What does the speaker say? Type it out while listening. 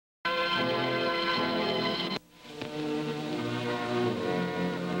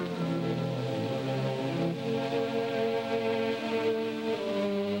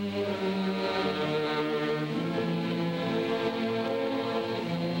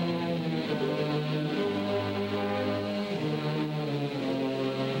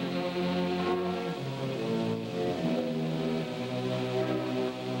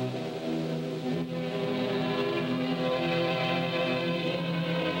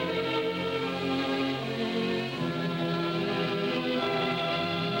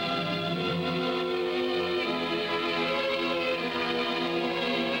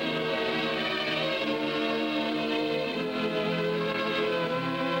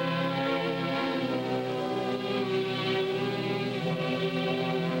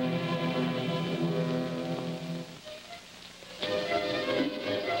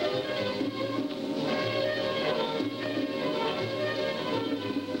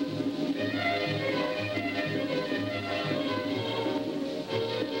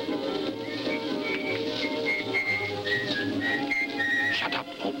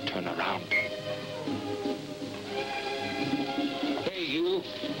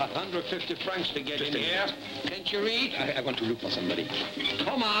150 francs to get in here. Can't you read? I want to look for somebody.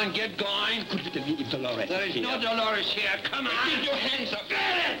 Come on, get going. Could you tell me if Dolores There is no Dolores here. Come on. Keep your hands up.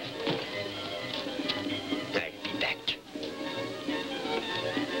 Take that.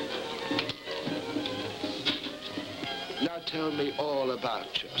 Now tell me all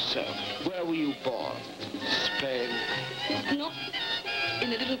about yourself. Where were you born? Spain? No,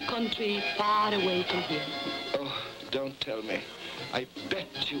 in a little country far away from here. Oh, don't tell me. I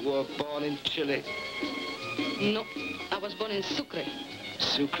bet you were born in Chile. No, I was born in Sucre.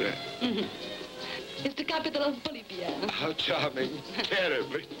 Sucre? Mm-hmm. It's the capital of Bolivia. How charming.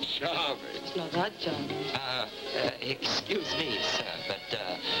 Terribly charming. It's not that charming. Excuse me, sir, but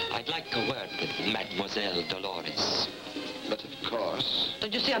I'd like a word with Mademoiselle Dolores. But of course.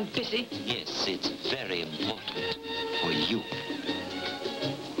 Don't you see I'm busy? Yes, it's very important for you.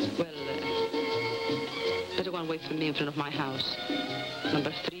 Well, better go and wait for me in front of my house.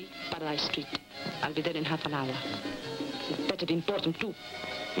 Number 3, Paradise Street. I'll be there in half an hour. It better be important, too.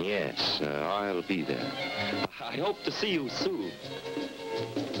 Yes, I'll be there. I hope to see you soon.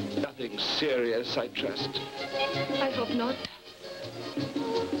 Nothing serious, I trust. I hope not.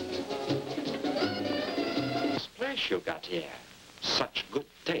 This place you got here, such good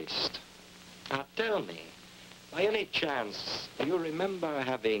taste. Now tell me, by any chance, do you remember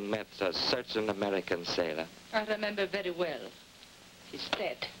having met a certain American sailor? I remember very well. He's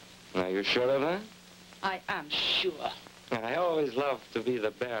dead. Are you sure of that? I am sure. I always love to be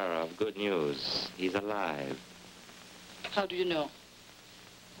the bearer of good news. He's alive. How do you know?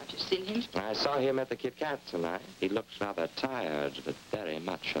 Have you seen him? I saw him at the Kit Kat tonight. He looks rather tired, but very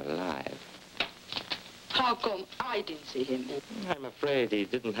much alive. How come I didn't see him? I'm afraid he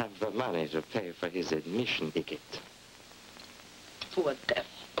didn't have the money to pay for his admission ticket. Poor devil.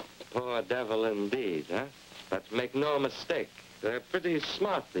 Poor devil indeed, huh? But make no mistake, they're pretty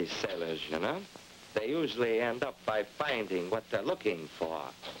smart, these sailors, you know? They usually end up by finding what they're looking for.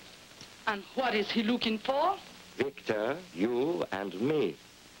 And what is he looking for? Victor, you, and me.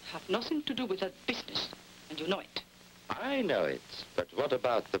 Have nothing to do with that business, and you know it. I know it, but what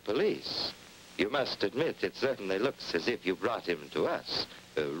about the police? You must admit it certainly looks as if you brought him to us,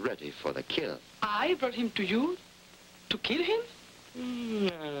 ready for the kill. I brought him to you? To kill him?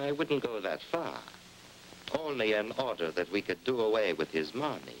 I wouldn't go that far. Only in order that we could do away with his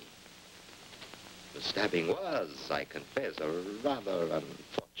money. The stabbing was, I confess, a rather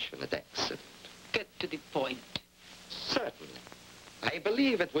unfortunate accident. Get to the point. Certainly. I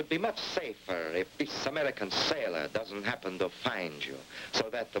believe it would be much safer if this American sailor doesn't happen to find you, so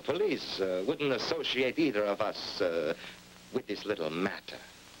that the police wouldn't associate either of us with this little matter.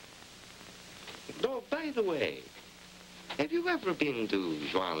 Oh, by the way, have you ever been to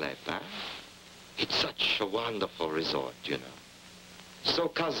Jean-Pierre? It's such a wonderful resort, you know. So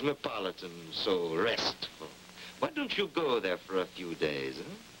cosmopolitan, so restful. Why don't you go there for a few days,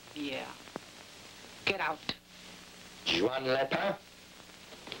 huh? Yeah. Get out. Jean-Pierre?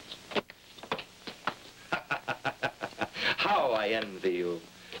 How I envy you.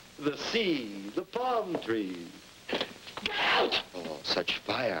 The sea, the palm trees. Get out! Oh, such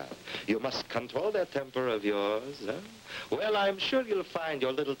fire. You must control that temper of yours, huh? Well, I'm sure you'll find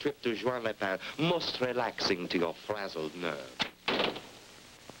your little trip to Jean-Pierre most relaxing to your frazzled nerves.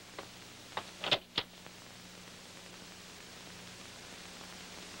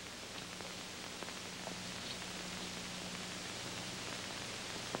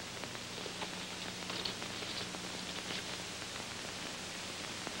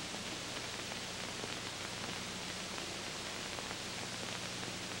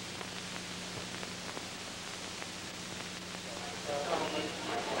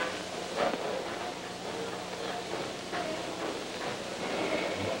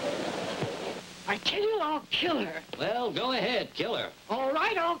 I tell you, I'll kill her. Well, go ahead, kill her. All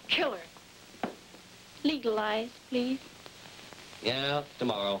right, I'll kill her. Legalize, please. Yeah,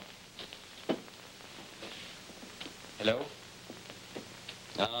 tomorrow. Hello?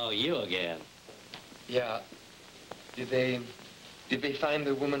 Oh, you again. Yeah. Did they find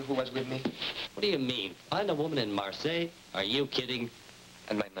the woman who was with me? What do you mean? Find a woman in Marseille? Are you kidding?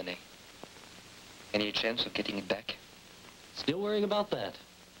 And my money? Any chance of getting it back? Still worrying about that?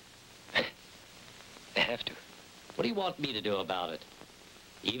 I have to. What do you want me to do about it?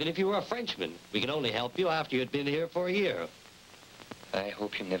 Even if you were a Frenchman, we can only help you after you'd been here for a year. I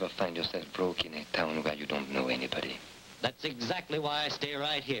hope you never find yourself broke in a town where you don't know anybody. That's exactly why I stay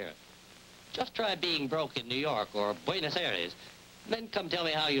right here. Just try being broke in New York or Buenos Aires, then come tell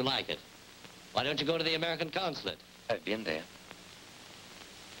me how you like it. Why don't you go to the American consulate? I've been there.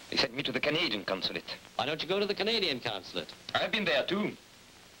 They sent me to the Canadian consulate. Why don't you go to the Canadian consulate? I've been there, too.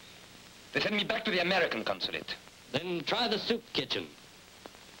 They send me back to the American consulate. Then try the soup kitchen.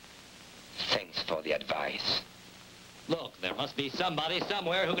 Thanks for the advice. Look, there must be somebody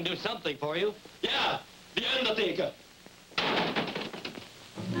somewhere who can do something for you. Yeah, the undertaker.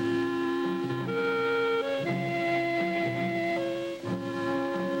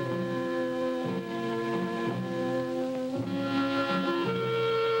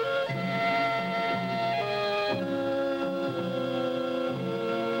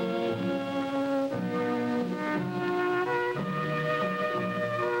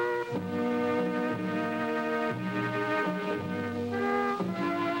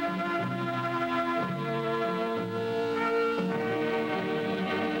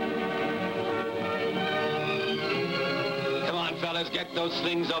 Get those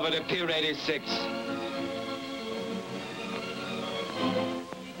things over to Pier 86.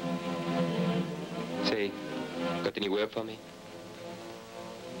 Say, got any work for me?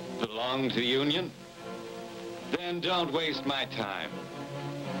 Belong to the Union? Then don't waste my time.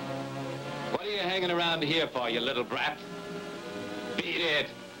 What are you hanging around here for, you little brat? Beat it.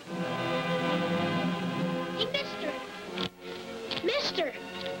 Hey, mister!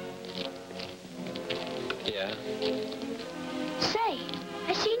 Yeah? Say,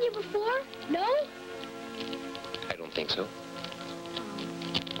 I seen you before? No? I don't think so.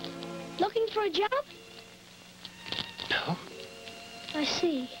 Looking for a job? No? I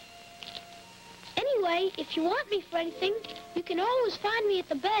see. Anyway, if you want me for anything, you can always find me at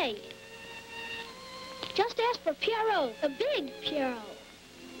the bay. Just ask for Pierrot, the big Pierrot.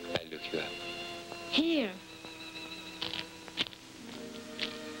 I'll look you up. Here.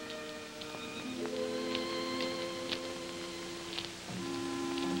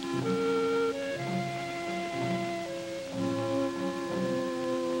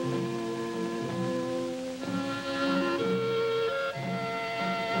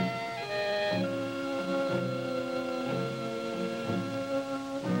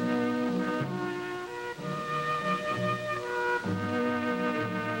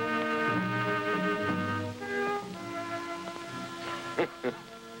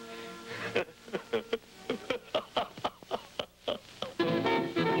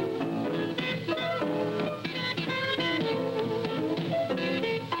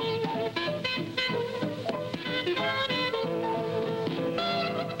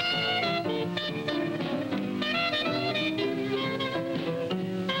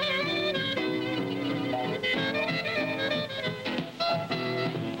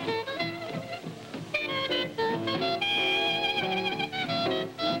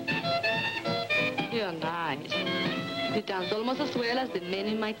 You're nice. You dance almost as well as the men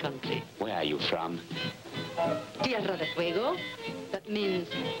in my country. Where are you from? Tierra de Fuego. That means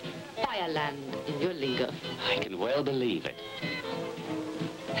fireland in your lingo. I can well believe it.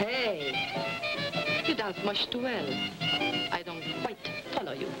 Hey, you dance much too well. I don't quite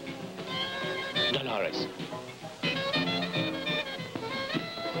follow you. Dolores.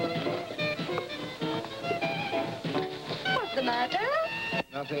 What's the matter?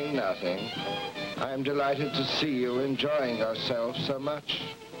 Nothing. I'm delighted to see you enjoying yourself so much.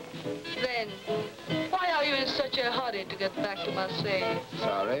 Then, why are you in such a hurry to get back to Marseille?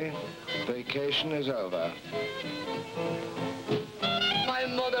 Sorry, vacation is over. My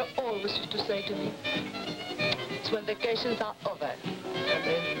mother always used to say to me, it's when vacations are over that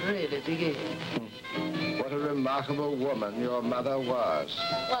they really begin. What a remarkable woman your mother was.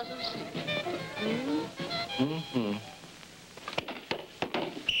 Wasn't she? Mm-hmm.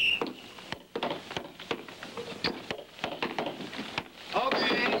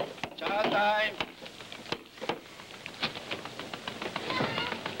 Okay, chow time.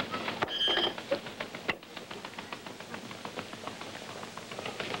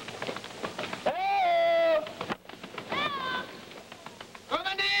 Hey! Come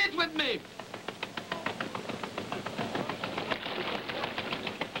and eat with me.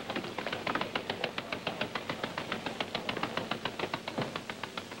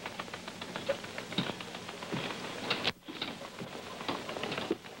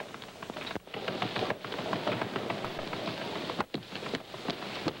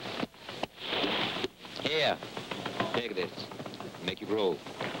 Here, take this. Make you grow.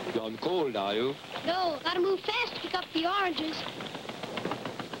 Gone cold, are you? No, gotta move fast to pick up the oranges.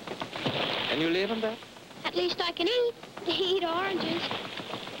 Can you live on that? At least I can eat oranges.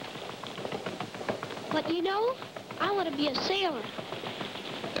 But you know, I want to be a sailor.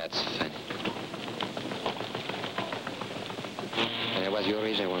 That's funny. When I was your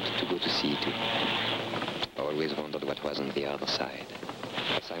age, I wanted to go to sea, too. Always wondered what was on the other side.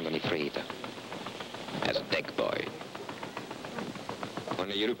 I signed on the freighter as a deck boy. Only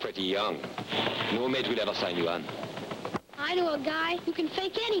Only you look pretty young. No mate will ever sign you on. I know a guy who can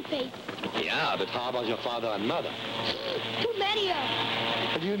fake any paper. Yeah, but how about your father and mother? Too many of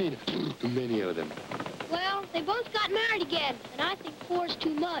them. What do you mean, too many of them? Well, they both got married again, and I think 4's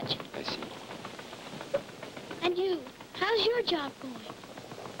too much. I see. And you, how's your job going?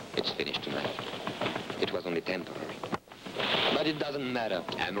 It's finished tonight. It was only temporary. But it doesn't matter.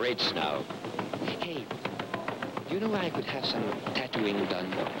 I'm rich now. Hey, do you know where I could have some tattooing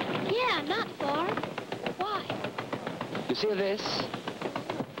done? Yeah, not far. Why? You see this?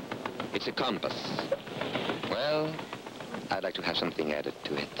 It's a compass. Well, I'd like to have something added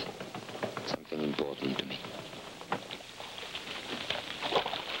to it. Something important to me.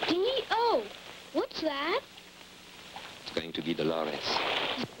 D.O. What's that? It's going to be Dolores.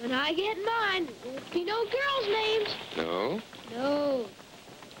 When I get mine, there won't be no girls' names. No? No.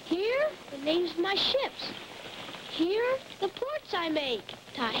 Here, the names of my ships. Here, the ports I make.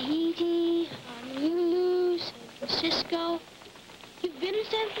 Tahiti, Honolulu, San Francisco. You've been to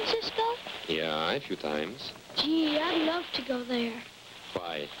San Francisco? Yeah, a few times. Gee, I'd love to go there.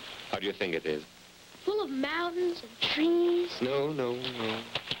 Why? How do you think it is? Full of mountains and trees. No.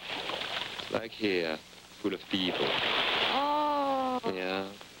 It's like here, full of people. Oh. Yeah.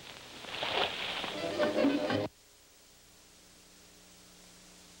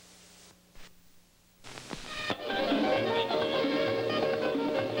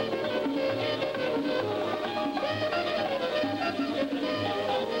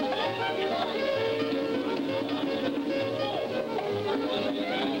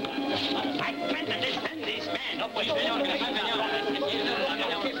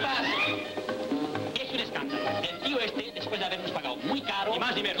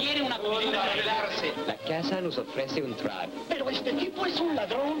 La casa nos ofrece un trago. Pero este tipo es un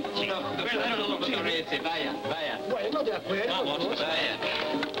ladrón. Sí, verdadero doctor ese. Vaya. Bueno, de acuerdo. Vamos, vaya.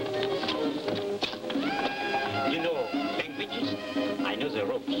 You know languages? I know the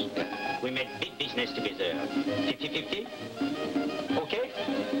ropes. We make big business together. 50-50? Okay?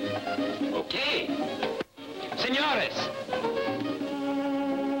 Okay. Señores.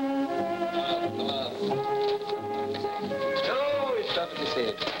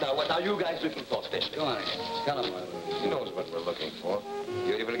 Now, what are you guys looking for, special? Go on, tell him. He knows what we're looking for.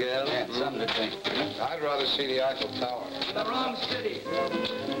 Beautiful girl? Yeah, something to think. I'd rather see the Eiffel Tower. The wrong city. Non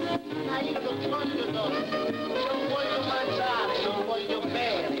voglio mangiare, non voglio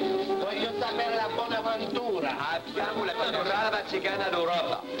bere, voglio sapere la Bonaventura. Abbiamo la panorama cigana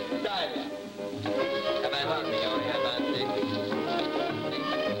d'Europa. Dai. Avanti, signori, avanti.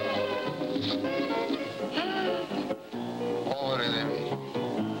 Pobre de mí.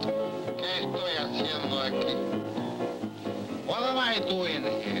 ¿Qué estoy haciendo aquí? What am I doing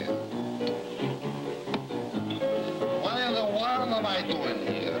here? What in the world am I doing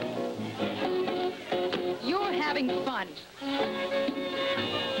here? You're having fun.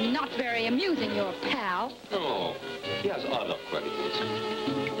 Not very amusing, your pal. No, he has other qualities.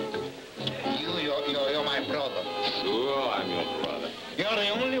 You're my brother. Sure, I'm your brother. You're the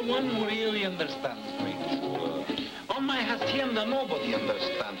only one who really understands me. On my hacienda, nobody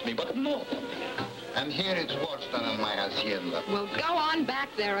understands me, but nobody. And here it's worse than on my hacienda. Well, go on back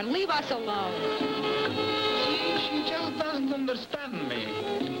there and leave us alone. She just doesn't understand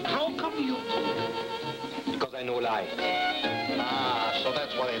me. How come you... Because I know life. Ah, so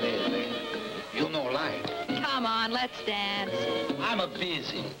that's what it is, eh? You know life. Come on, let's dance. I'm a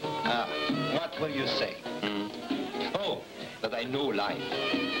busy. What will you say? Oh, that I know life.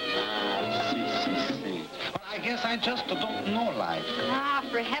 See. Well, I guess I just don't know life. Ah,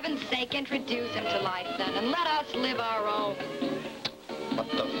 for heaven's sake, introduce him to life then, and let us live our own. But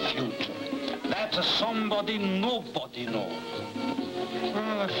the future, that's a somebody nobody knows.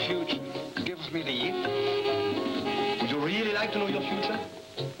 Well, the future gives me the ick. Would you really like to know your future?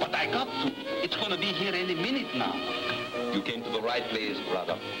 But I got to. It's going to be here any minute now. You came to the right place,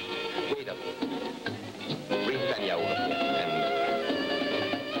 brother. Wait up. Bring Tanya over here.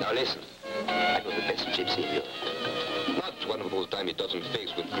 And now listen. I know the best gypsy in Europe. Not one of those tiny dozen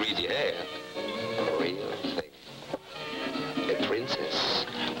fakes with greasy hair. A real thing. A princess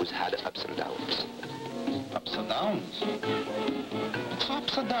who's had ups and downs. Ups and downs? What's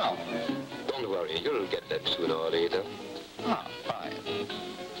ups and downs? Don't worry, you'll get that sooner or later. Ah, fine.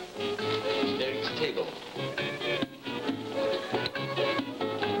 There's a table.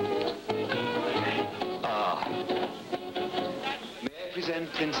 Ah. May I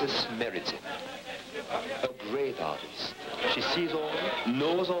present Princess Marin? A great artist. She sees all,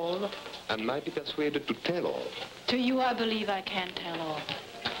 knows all, and might be persuaded to tell all. To you, I believe I can tell all.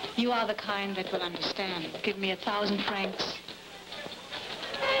 You are the kind that will understand. Give me 1,000 francs.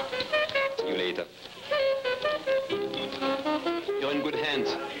 waiter. You're in good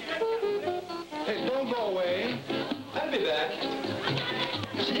hands. Hey, don't go away. I'll be back.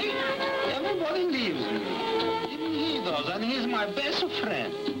 See? Everybody leaves me. Even he does, and he's my best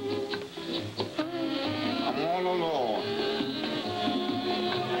friend. I'm all alone.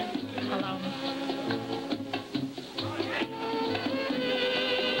 Allow me.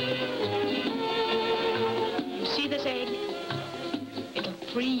 You see this egg? It'll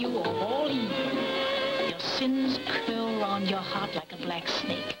free you of all evil. Your sins curl round your heart like a black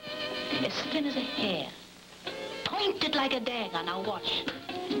snake, as thin as a hair, pointed like a dagger. Now watch.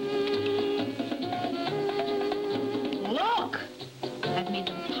 Look! I've made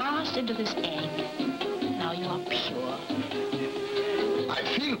them pass into this egg. Now you are pure. I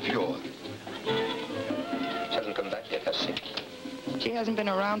feel pure. She hasn't come back yet, has she? She hasn't been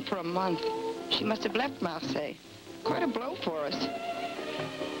around for a month. She must have left Marseille. Quite a blow for us.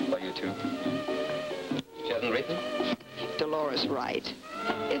 For you too. She hasn't written? Dolores Wright.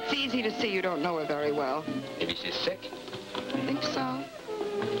 It's easy to see you don't know her very well. Maybe she's sick. Think so?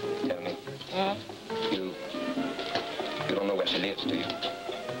 Tell me. You don't know where she lives, do you?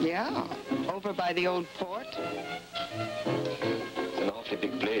 Yeah, over by the old port. It's an awfully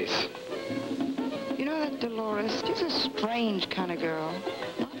big place. You know that Dolores, she's a strange kind of girl.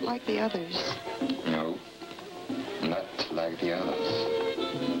 Not like the others. No, not like the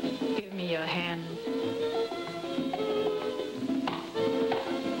others. Give me your hand.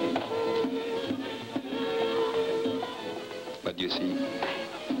 What do you see?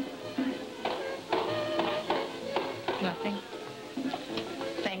 Nothing.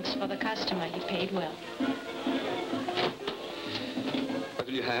 Thanks for the customer. He paid well. What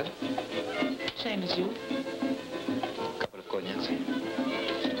will you have? Same as you. A couple of cognacs.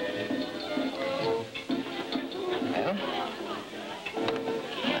 Well?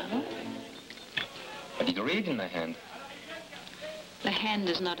 Well, What did you read in my hand? the hand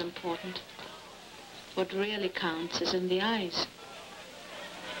is not important. What really counts is in the eyes.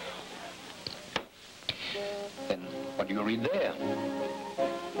 Then what do you read there?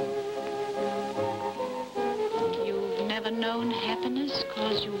 You've never known happiness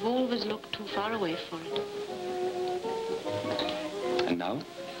because you've always looked too far away for it. And now?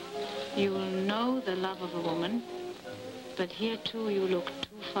 You'll know the love of a woman, but here too you look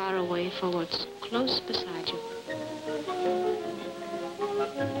too far away for what's close beside you.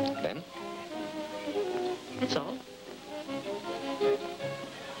 Then? That's all.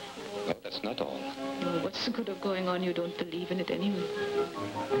 No, that's not all. Oh, what's the good of going on? You don't believe in it anyway.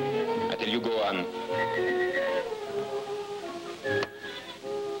 I tell you, go on.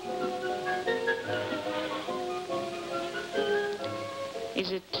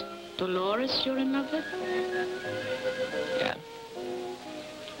 Is it Dolores you're in love with? Yeah?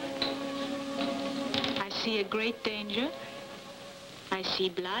 I see a great danger. I see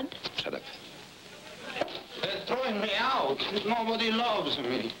blood. Shut up. They're throwing me out. Nobody loves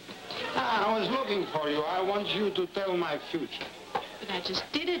me. I was looking for you. I want you to tell my future. But I just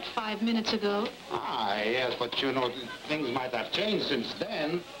did it 5 minutes ago. Yes, but you know, things might have changed since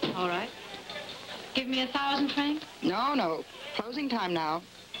then. All right. Give me 1,000 francs. No. Closing time now.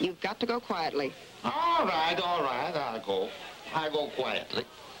 You've got to go quietly. All right. I'll go. I'll go quietly.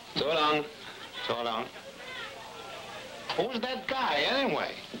 So long. So long. Who's that guy,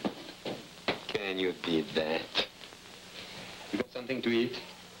 anyway? Can you beat that? You got something to eat?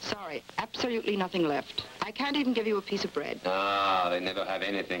 Sorry, absolutely nothing left. I can't even give you a piece of bread. Ah, they never have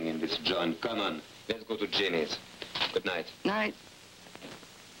anything in this joint. Come on, let's go to Jenny's. Good night. Night.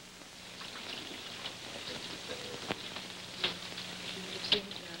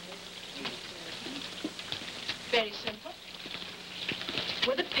 Very simple.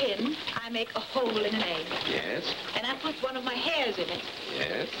 With a pin, I make a hole in an egg. Yes? And I put one of my hairs in it.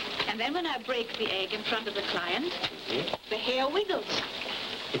 Yes? And then when I break the egg in front of the client, the hair wiggles.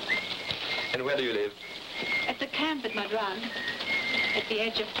 And where do you live? At the camp at Madran, at the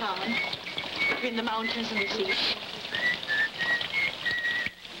edge of town, between the mountains and the sea.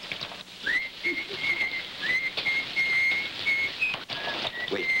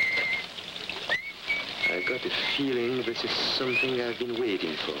 Wait. I got a feeling this is something I've been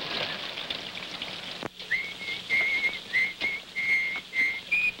waiting for.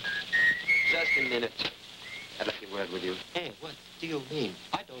 Just a minute. I'd like a word with you. Hey, what do you mean?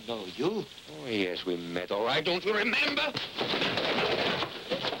 I don't know you. Oh, yes, we met, all right. Don't you remember?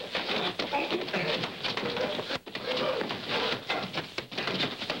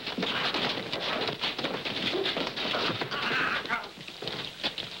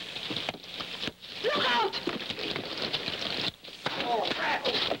 Look out! Oh,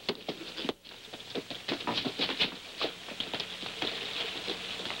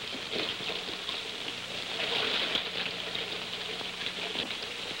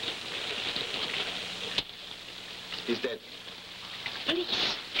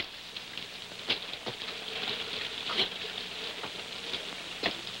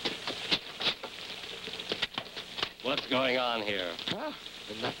 What's going on here? Huh?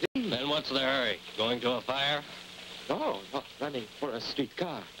 Nothing. Then what's the hurry? Going to a fire? No, not running for a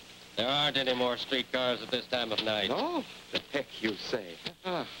streetcar. There aren't any more streetcars at this time of night. No? The heck you say.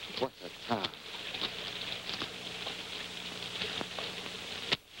 Ah, what a town.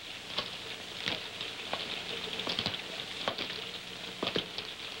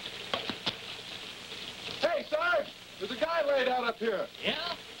 Hey, Sarge! There's a guy laid out up here. Yeah?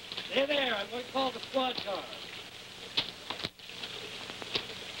 Stay there. I'm going to call the squad car.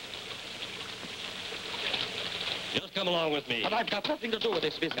 Just come along with me. But I've got nothing to do with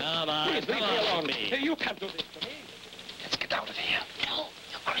this business. Come on, Please, leave me alone. me. Hey, you can't do this to me. Let's get out of here. No,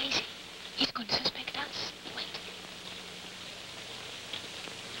 you're crazy. He's going to suspect us. Wait.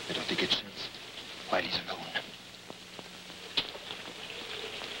 I don't think it's sense while he's alone.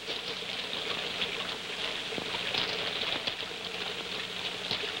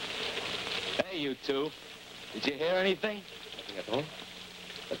 Hey, you two. Did you hear anything? Nothing at all.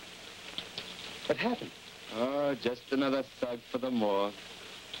 What happened? Oh, just another thug for the morgue.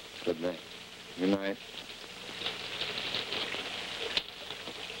 Good night. Good night.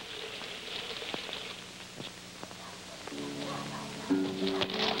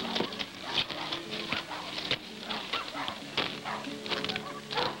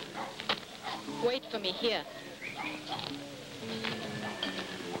 Wait for me here.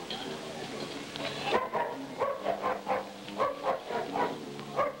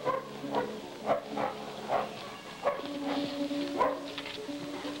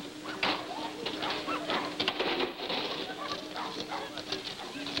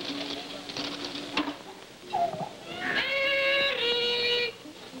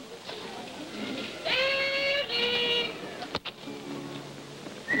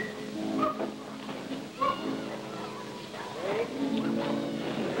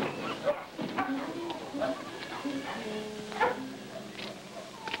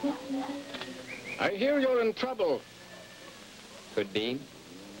 I hear you're in trouble. Could be.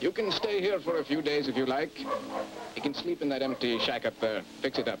 You can stay here for a few days if you like. You can sleep in that empty shack up there.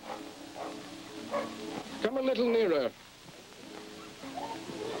 Fix it up. Come a little nearer.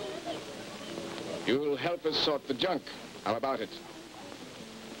 You'll help us sort the junk. How about it?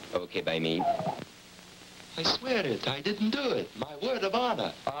 Okay by me. I swear it. I didn't do it. My word of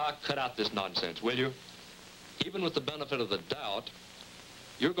honor. Ah, cut out this nonsense, will you? Even with the benefit of the doubt,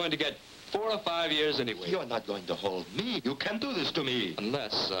 you're going to get 4 or 5 years anyway. You're not going to hold me. You can't do this to me.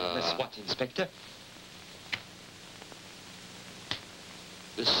 Unless, Unless what, Inspector?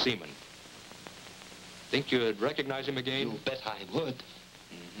 this seaman. Think you'd recognize him again? You bet I would.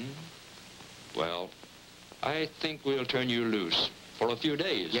 Mm-hmm. Well, I think we'll turn you loose for a few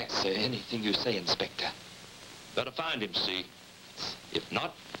days. Yes, anything you say, Inspector. Better find him, see? If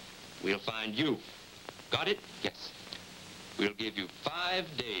not, we'll find you. Got it? Yes. We'll give you 5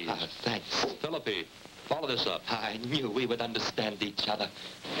 days. Thanks. Philippi, follow this up. I knew we would understand each other.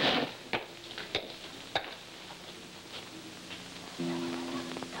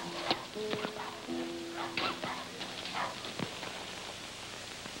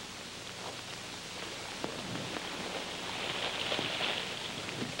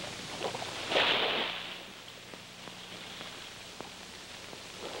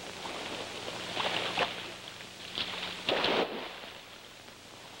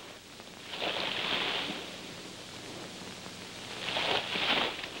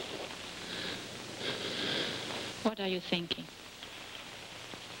 What are you thinking?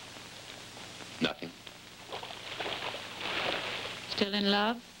 Nothing. Still in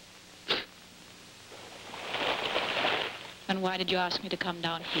love? And why did you ask me to come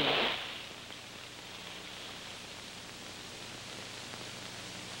down here?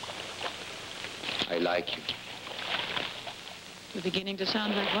 I like you. You're beginning to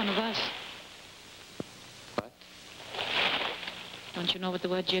sound like one of us. What? Don't you know what the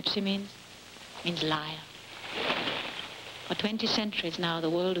word gypsy means? It means liar. For 20 centuries now, the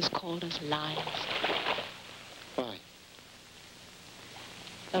world has called us liars. Why?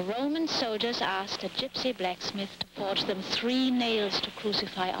 The Roman soldiers asked a gypsy blacksmith to forge them 3 nails to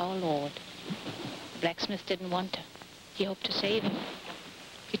crucify our Lord. The blacksmith didn't want to. He hoped to save him.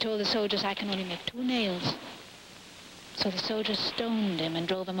 He told the soldiers, I can only make 2 nails. So the soldiers stoned him and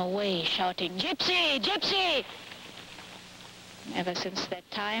drove him away, shouting, Gypsy! Gypsy! Ever since that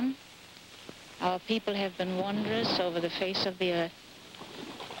time, our people have been wanderers over the face of the earth.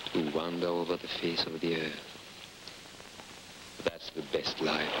 To wander over the face of the earth. That's the best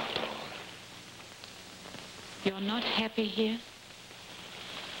life after all. You're not happy here?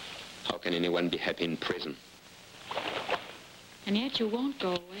 can anyone be happy in prison? And yet you won't go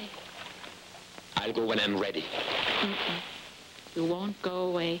away. I'll go when I'm ready. You won't go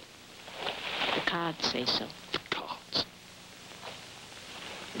away. The cards say so. The cards?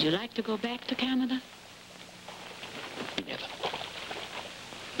 Would you like to go back to Canada? Never.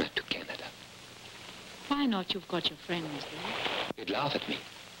 Not to Canada. Why not? You've got your friends there. You'd laugh at me.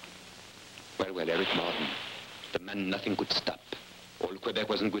 Well, Eric Martin, the man nothing could stop. All Quebec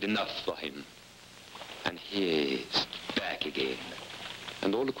wasn't good enough for him. And he's back again.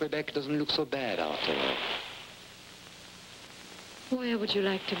 And all Quebec doesn't look so bad after all. Where would you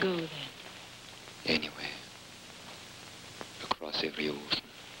like to go then? Anywhere. Across every ocean.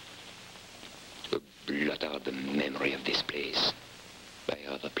 To blot out the memory of this place by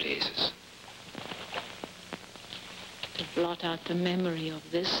other places. To blot out the memory of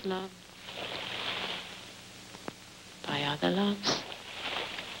this love by other loves.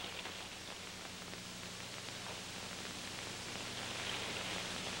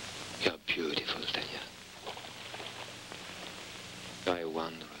 You're beautiful, Delia. You're a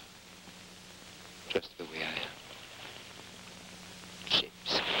wanderer. Just the way I am.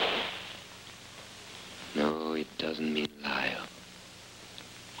 Gypsy. No, it doesn't mean liar.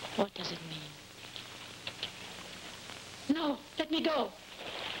 What does it mean? No, let me go.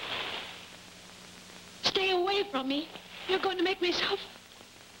 Stay away from me. You're going to make me suffer.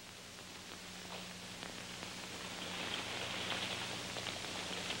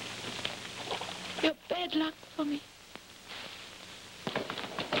 You're bad luck for me.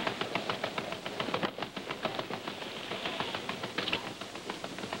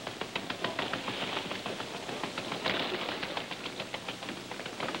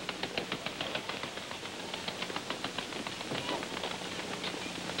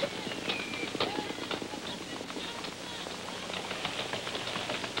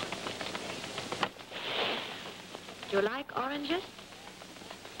 Do you like oranges?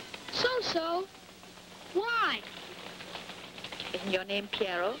 So-so. Why? Isn't your name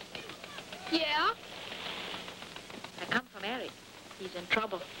Piero? Yeah? I come from Eric. He's in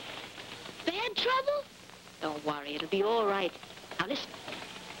trouble. Bad trouble? Don't worry, it'll be all right. Now listen.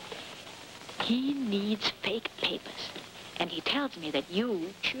 He needs fake papers. And he tells me that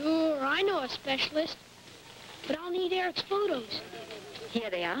you... Sure, I know a specialist. But I'll need Eric's photos. Here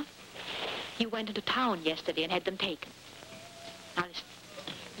they are. He went into town yesterday and had them taken. Now listen.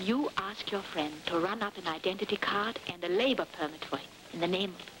 You ask your friend to run up an identity card and a labor permit for him in the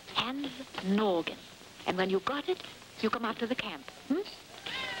name of Hans Norgan. And when you got it, you come up to the camp.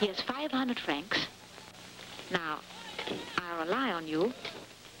 Here's 500 francs. Now, I rely on you.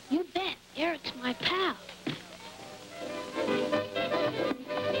 You bet. Eric's my pal.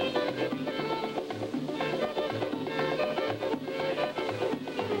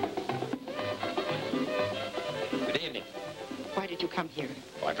 Good evening. Why did you come here?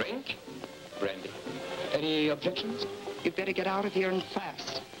 For a drink? Brandy. Any objections? You'd better get out of here and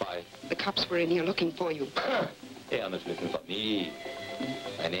fast. Why? The cops were in here looking for you. They are not looking for me.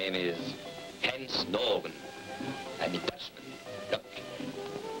 My name is Hans Norgan. I'm a Dutchman. Look.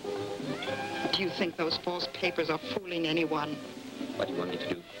 Do you think those false papers are fooling anyone? What do you want me to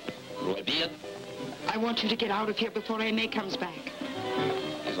do? Grow a beard? I want you to get out of here before A.M.A. comes back.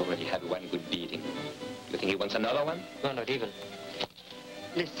 He's already had one good beating. You think he wants another one? No, not even.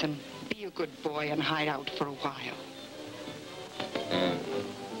 Listen, be a good boy and hide out for a while.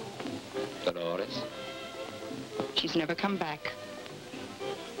 Dolores? She's never come back.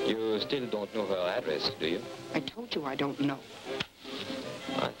 You still don't know her address, do you? I told you I don't know.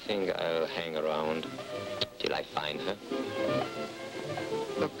 I think I'll hang around till I find her.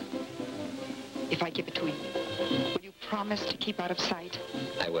 Look, if I give it to you, will you promise to keep out of sight?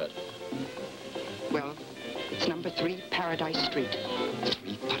 I will. Well, it's number 3 Paradise Street.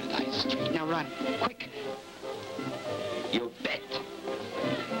 3 Paradise Street. Now run, quick. You bet.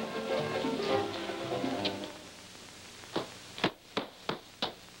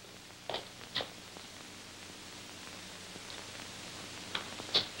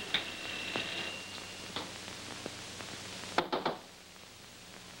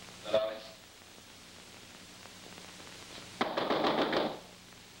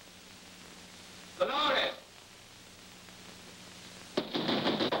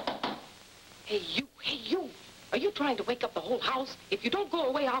 Hey, you! Are you trying to wake up the whole house? If you don't go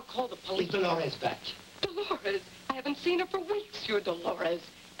away, I'll call the police. Is Dolores back? Dolores! I haven't seen her for weeks, you're Dolores.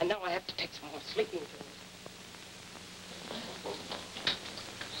 And now I have to take some more sleeping pills.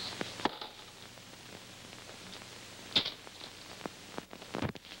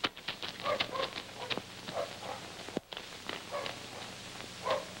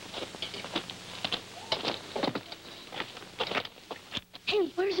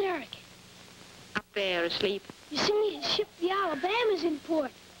 Eric? Up there, asleep. You see, his ship, the Alabama's in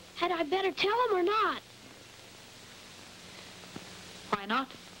port. Had I better tell him or not? Why not?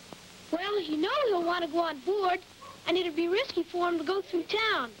 Well, you know he'll want to go on board, and it'd be risky for him to go through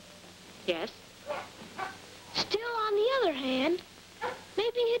town. Yes. Still, on the other hand,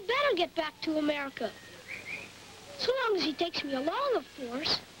 maybe he'd better get back to America. So long as he takes me along, of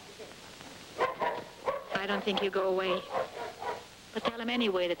course. I don't think he'll go away. But tell him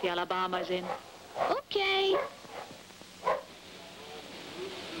anyway that the Alabama's in. Okay.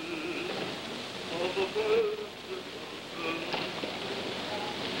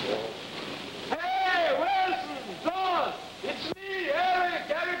 Hey, Wilson, Dawes, it's me,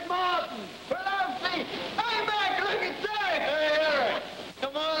 Eric Martin. Well, I'm see. Hey, back, look at that. Hey, Eric,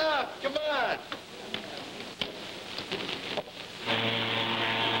 come on up, come on.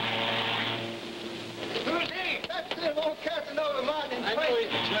 Who's he? That's him, old Casanova Martin. I knew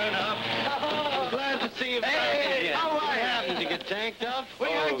he'd turn up. I'm glad to see you back Hey, again. how are you? Happened to get tanked up? Well,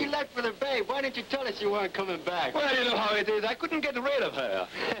 you heard you left for the Bay. Why didn't you tell us you weren't coming back? Well, you know how it is. I couldn't get rid of her.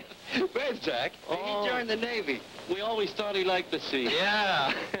 Where's Jack? He joined the Navy. We always thought he liked the sea.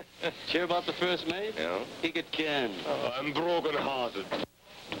 Yeah. Hear about the first mate? Yeah? He got canned. Oh, I'm broken-hearted.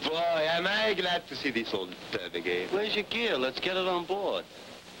 Boy, am I glad to see this old tub again. Where's your gear? Let's get it on board.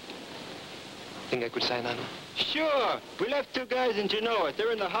 Think I could sign on? Sure. We left 2 guys in Genoa.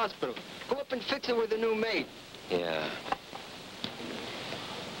 They're in the hospital. Go up and fix it with a new mate. Yeah.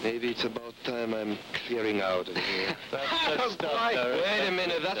 Maybe it's about time I'm clearing out of here. Let's stop there. Wait a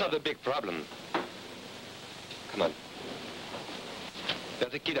minute, that's not a big problem. Come on.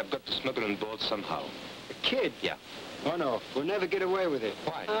 There's a kid I've got to smuggle on board somehow. A kid? Yeah. Oh, no. We'll never get away with it.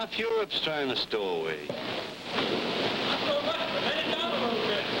 Why? Half Europe's trying to stow away.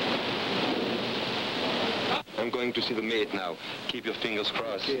 I'm going to see the mate now. Keep your fingers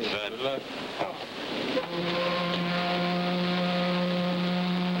crossed. Good luck.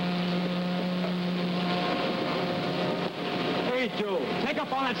 Hey, Joe, take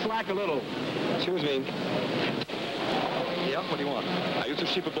up on that slack a little. Excuse me. Yeah, what do you want? I used to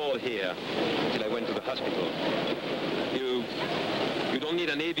ship aboard here till I went to the hospital. You don't need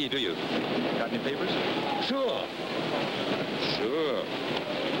a Navy, do you? Got any papers? Sure. Sure.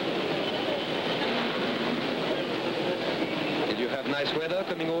 Did you have nice weather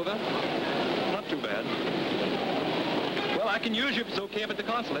coming over? Not too bad. Well, I can use you if it's okay up at the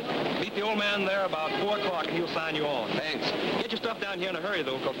consulate. Meet the old man there about 4 o'clock and he'll sign you on. Thanks. Get your stuff down here in a hurry,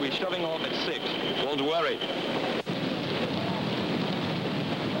 though, because we're shoving off at 6. Don't worry.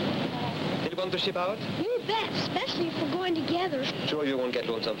 Did you want to ship out? You bet, especially if we're going together. Sure you won't get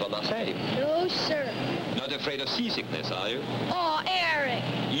lonesome for Marseille? No, sir. Not afraid of seasickness, are you? Oh, Eric.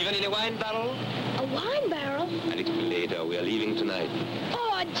 Even in a wine barrel? A wine barrel? A little later. We are leaving tonight.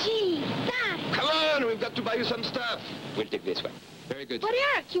 Oh, gee, thanks. Come on, we've got to buy you some stuff. We'll take this one. Very good. But,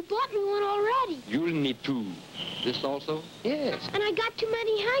 Eric, you bought me one already. You'll need 2. This also? Yes. And I got too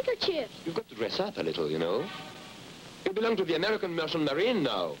many handkerchiefs. You've got to dress up a little, you know. You belong to the American merchant Marin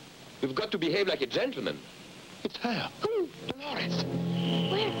now. You've got to behave like a gentleman. It's her. Who? Dolores.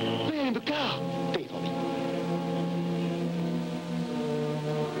 Where? There in the car. Wait for me.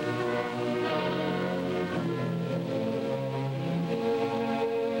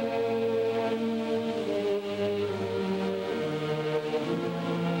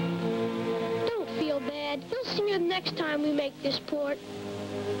 Don't feel bad. You'll see her the next time we make this port.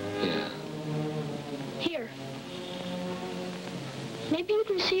 Yeah. Here. Maybe you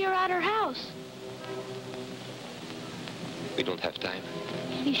can see her at her house. We don't have time.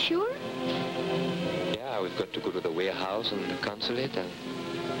 You sure? Yeah, we've got to go to the warehouse and the consulate and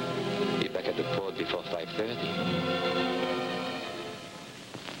be back at the port before 5:30.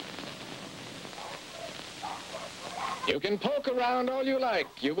 You can poke around all you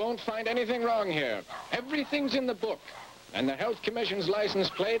like. You won't find anything wrong here. Everything's in the book. And the Health Commission's license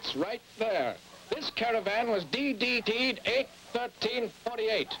plate's right there. This caravan was DDT'd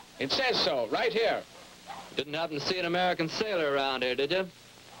 8/13/48. It says so, right here. Didn't happen to see an American sailor around here, did you?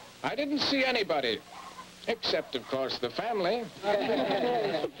 I didn't see anybody. Except, of course, the family.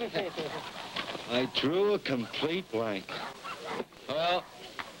 I drew a complete blank. Well,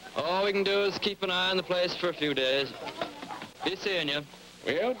 all we can do is keep an eye on the place for a few days. Be seeing you.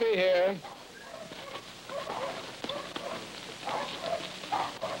 We'll be here.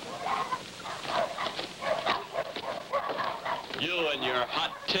 You and your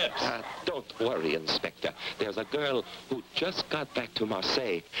hot tips. Don't worry, Inspector. There's a girl who just got back to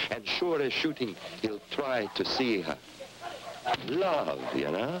Marseille, and sure as shooting, he'll try to see her. Love, you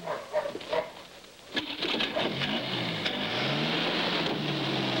know?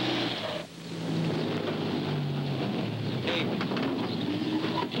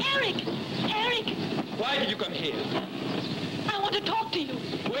 Eric! Eric! Why did you come here? I want to talk to you.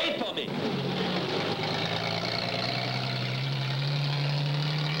 Wait for me.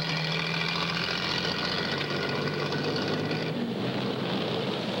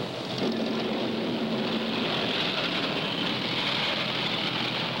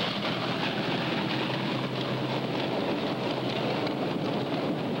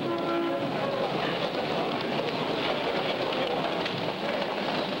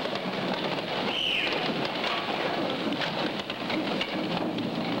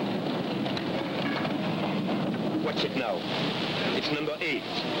 Watch it now. It's number 8.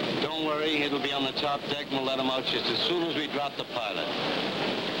 Don't worry, it'll be on the top deck and we'll let him out just as soon as we drop the pilot.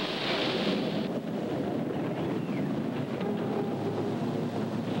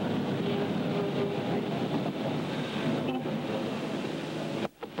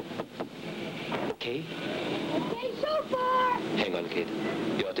 Okay? Okay, so far. Hang on, kid.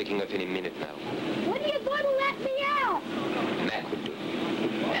 You're taking off any minute now. When are you going to let me out? Mac will do it.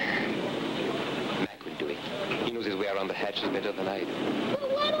 Mac will do it. He knows his way around the hatches better than I do. But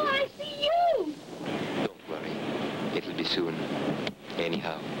when will I see you? Don't worry. It'll be soon.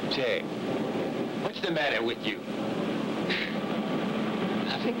 Anyhow. Say, what's the matter with you?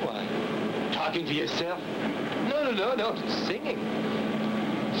 Nothing, why? Talking to yourself? No. Singing.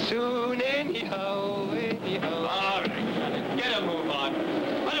 Soon, anyhow. All right, get a move on.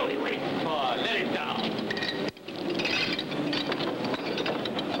 What are we waiting for? Let it down.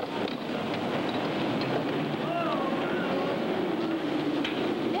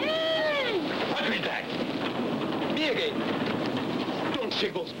 Hey! What is that? Me again. Don't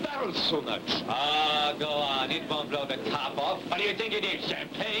shake those barrels so much. Ah, go on. It won't blow the top off. What do you think it is,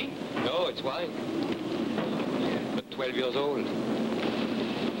 champagne? No, it's wine. But 12 years old.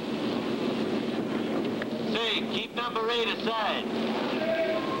 Say, keep number 8 aside.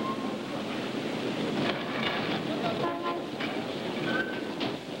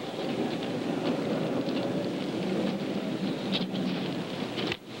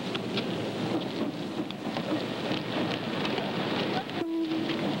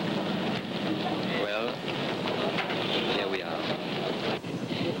 Well, here we are.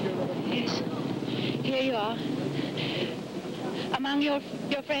 Yes. Here you are. Among your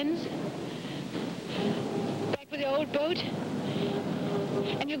friends? Back with your old boat?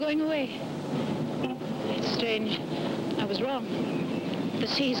 And you're going away? It's strange. I was wrong. The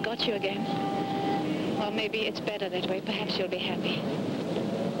sea's got you again. Well, maybe it's better that way. Perhaps you'll be happy.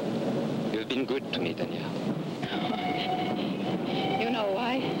 You've been good to me, Tanya. You know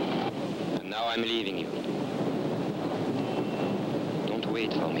why? And now I'm leaving you. Don't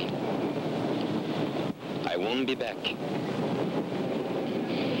wait for me. I won't be back.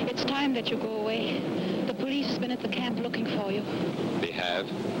 It's time that you go away. The police has been at the camp looking for you. They have?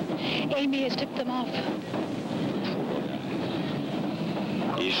 Amy has tipped them off.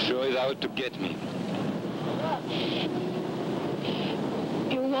 He sure is out to get me.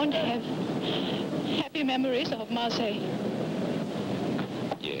 You won't have happy memories of Marseille.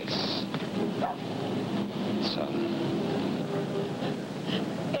 Yes. Some.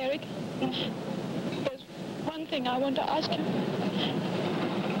 Eric, there's one thing I want to ask you.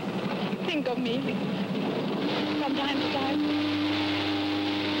 Think of me from time to time.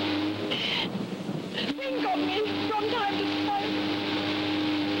 Think of me from time to time.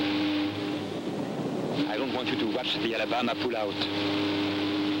 I don't want you to watch the Alabama pull out.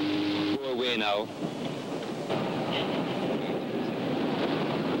 Go away now.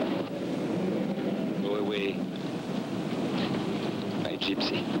 Go away, my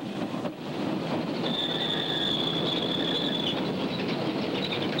gypsy.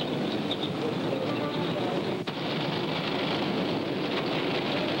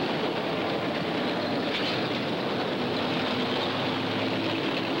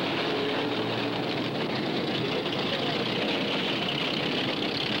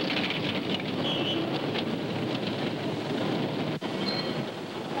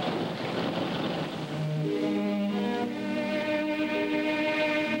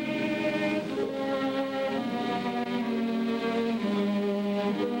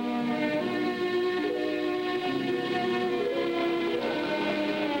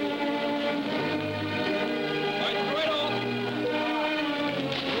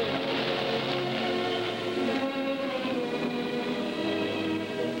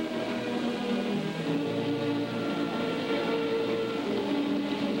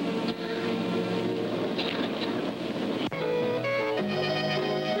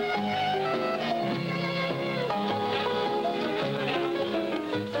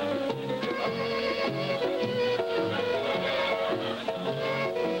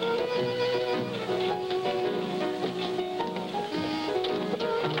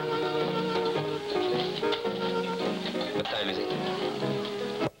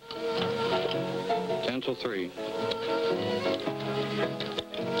 until 3.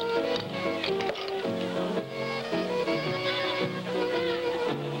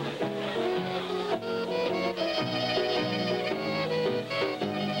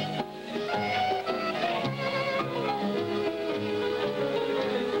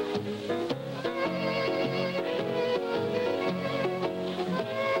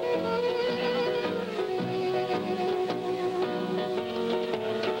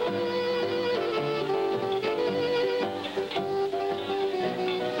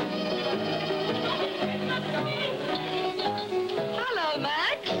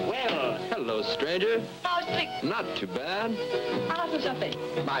 Stranger? How's it? Not too bad. How's the champagne?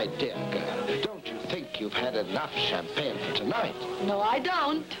 My dear girl, don't you think you've had enough champagne for tonight? No, I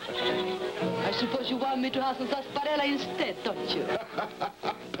don't. I suppose you want me to have some sarsaparilla instead, don't you?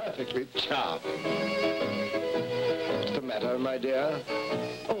 Perfectly charming. What's the matter, my dear?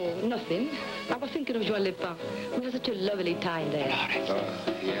 Oh, nothing. I was thinking of Joie Le Pain. We had such a lovely time there.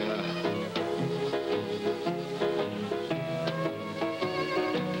 Yeah.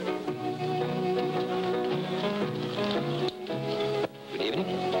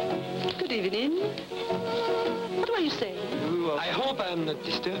 Good evening. What were you saying? I hope I'm not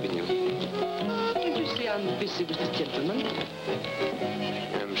disturbing you. Did you say I'm busy with this gentleman?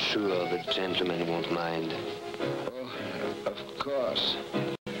 I'm sure the gentleman won't mind. Oh, of course.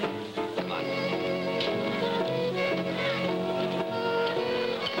 Come on.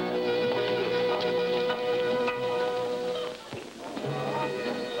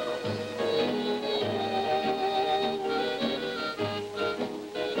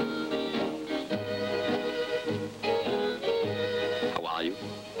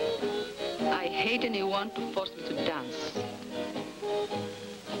 I hate anyone to force me to dance.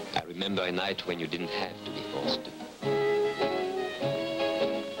 I remember a night when you didn't have to be forced to.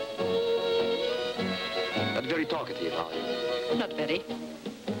 Not very talkative, are you? Not very.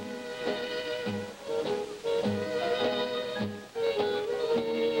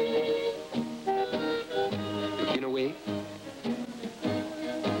 You've been away?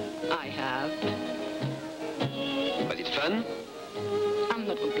 I have. Was it fun? I'm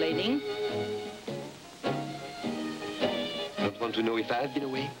not complaining. Don't want to know if I've been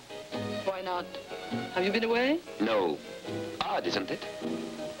away? Why not? Have you been away? No. Odd, isn't it?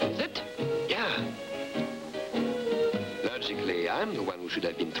 Is it? Yeah. Logically, I'm the one who should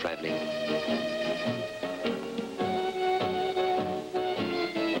have been traveling.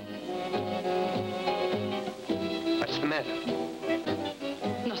 What's the matter?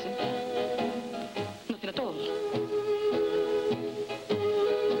 Nothing. Nothing at all.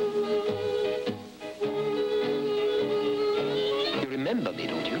 You remember me,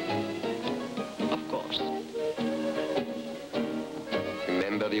 don't you? Of course.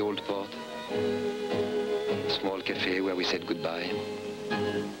 Remember the old port? Small cafe where we said goodbye?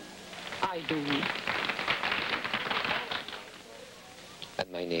 I do.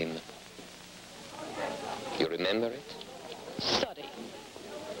 And my name? You remember it? Sorry.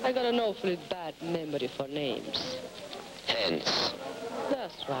 I got an awfully bad memory for names. Hans.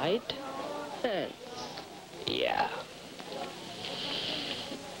 That's right. Hans. Yeah.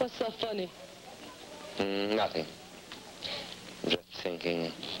 What's so funny? Nothing. Just thinking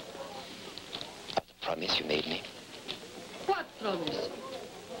of the promise you made me. What promise?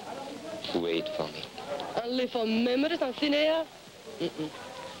 Wait for me. Only for memories and thin air?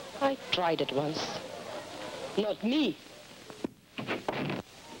 I tried it once. Not me.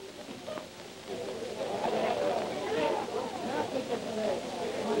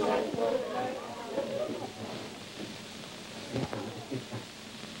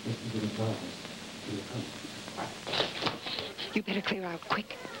 You better clear out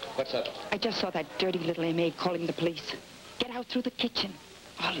quick. What's up? I just saw that dirty little maid calling the police. Get out through the kitchen.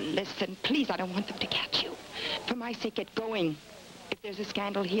 Oh, listen, please, I don't want them to catch you. For my sake, get going. If there's a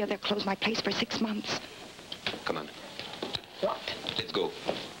scandal here, they'll close my place for 6 months. Come on. What? Let's go.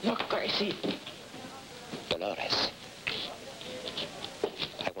 You're crazy. Dolores.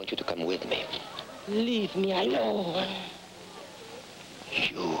 I want you to come with me. Leave me alone.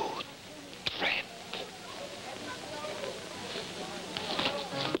 You tramp.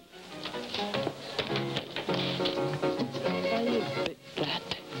 Are you big brat?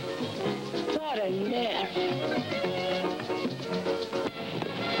 What a nerve.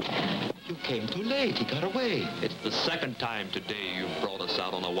 You came too late. He got away. It's the second time today you've brought us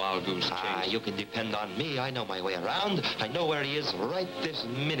out on a wild goose chase. Ah, you can depend on me. I know my way around. I know where he is right this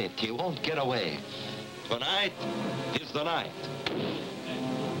minute. He won't get away. Tonight is the night.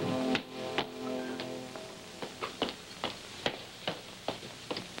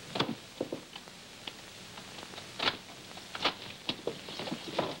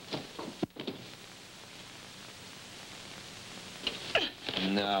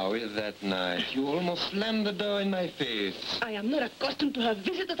 now with that knife? You almost slammed the door in my face. I am not accustomed to have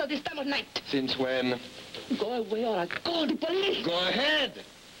visitors at this time of night. Since when? Go away or I'll call the police. Go ahead.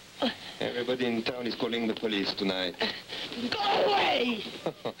 Everybody in town is calling the police tonight. Go away!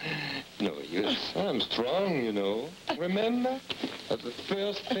 No use. I'm strong, you know. Remember? That's the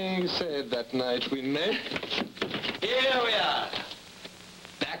first thing you said that night we met. Here we are.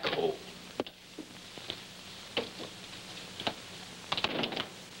 Back home.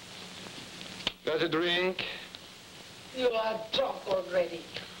 Got a drink? You are drunk already.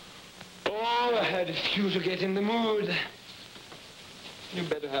 Oh, I had a few to get in the mood. You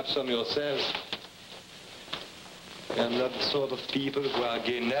better have some yourself. I'm not the sort of people who are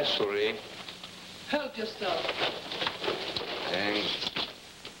gay naturally. Help yourself. Thanks.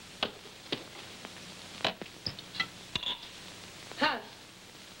 Hans.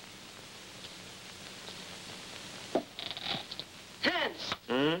 Hans.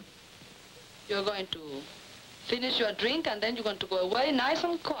 Hmm? You're going to finish your drink and then you're going to go away nice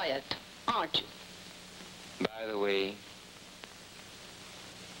and quiet, aren't you? By the way,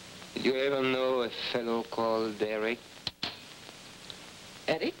 did you ever know a fellow called Eric?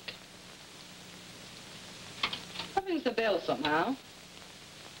 Eric? That rings a bell somehow.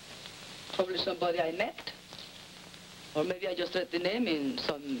 Probably somebody I met. Or maybe I just read the name in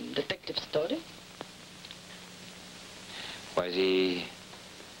some detective story. Was he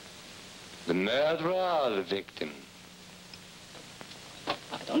the murderer or the victim?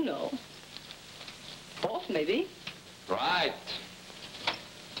 I don't know. Both, maybe. Right.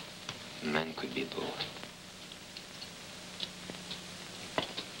 A man could be both.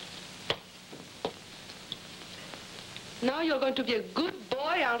 Now you're going to be a good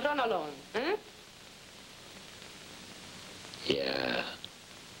boy and run along, eh? Yeah.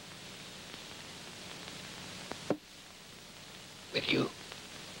 With you.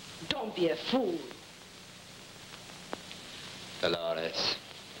 Don't be a fool. Dolores,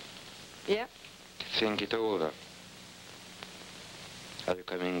 Yeah? think it over. Are you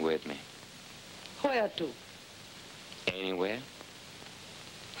coming with me? Where to? Anywhere?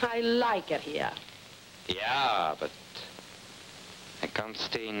 I like it here. Yeah, but I can't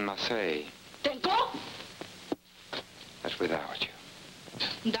stay in Marseille. Then go! Not without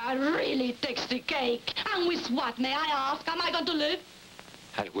you. That really takes the cake. And with what, may I ask? Am I going to live?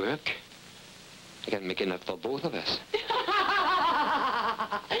 At work? I can make enough for both of us.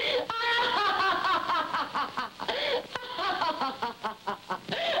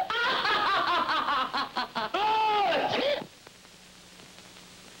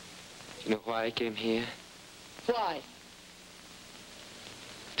 You know why I came here? Why?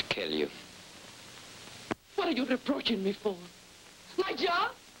 To kill you. What are you reproaching me for? My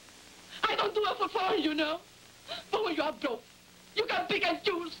job? I don't do it for fun, you know. But when you are broke, you can pick and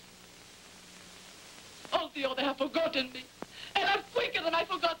choose. All the others have forgotten me. And I'm quicker than I've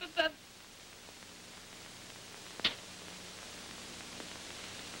forgotten them.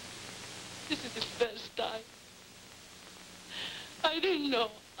 This is the first time. I didn't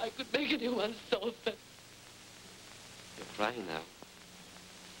know I could make anyone suffer. You're crying now.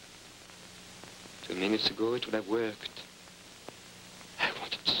 2 minutes ago, it would have worked. I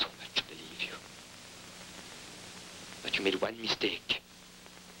wanted so much to believe you. But you made one mistake.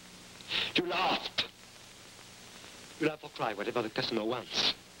 You laughed. You laugh or cry, whatever the customer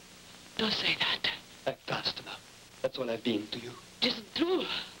wants. Don't say that. A customer. That's all I've been to you. It isn't true.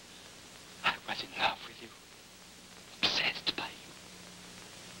 I was in love with you. Obsessed by you.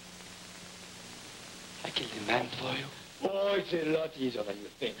 I killed a man for you. Oh, it's a lot easier than you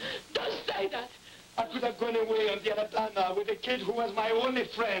think. Don't say that. I could have gone away on the Alabama with a kid who was my only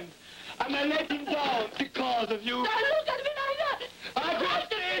friend. And I let him down because of you. Don't look at me like that. I could have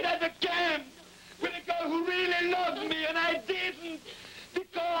stayed at the camp with a girl who really loved me, and I didn't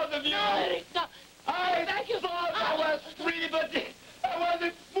because of you. No, Eric, no. I thought I was free, but I was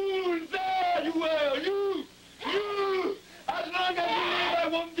a fool. There you were. You. As long as you live, I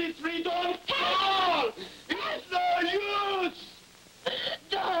won't be free. Don't fall. It's no use.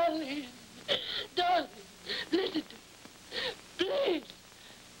 Darling. Darling, listen to me. Please.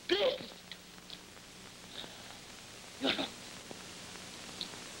 Please listen to me. You're wrong.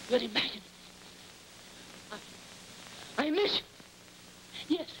 You're imagining. I miss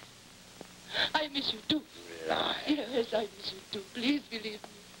you. Yes. I miss you too. Liar. Yes, I miss you too. Please believe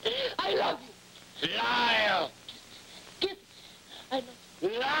me. I love you. Liar. Kiss me. I love you.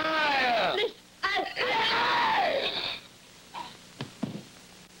 Liar. Please.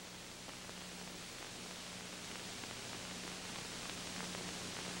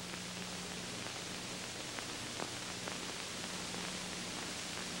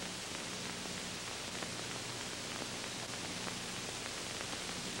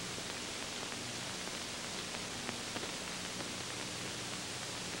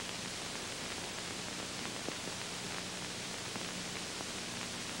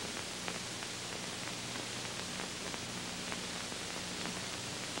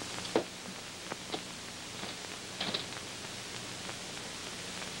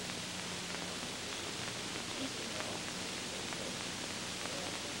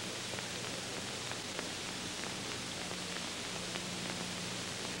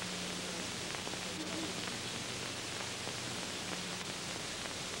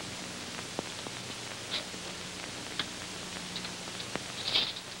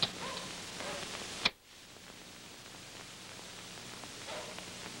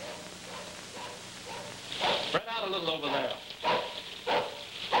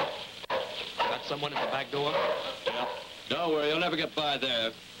 back door? Yeah. Don't worry, you'll never get by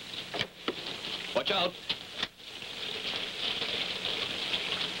there. Watch out.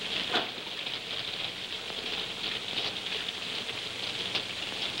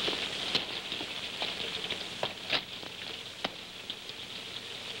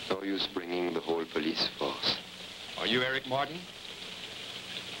 No use bringing the whole police force. Are you Eric Martin?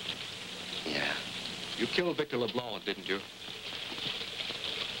 Yeah. You killed Victor LeBlanc, didn't you?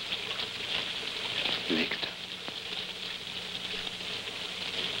 Victor.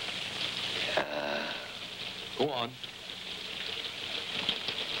 Go on.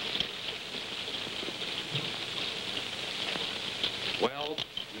 Well,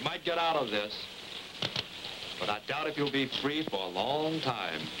 you might get out of this, but I doubt if you'll be free for a long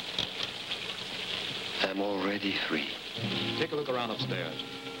time. I'm already free. Take a look around upstairs.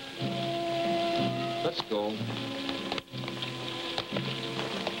 Let's go.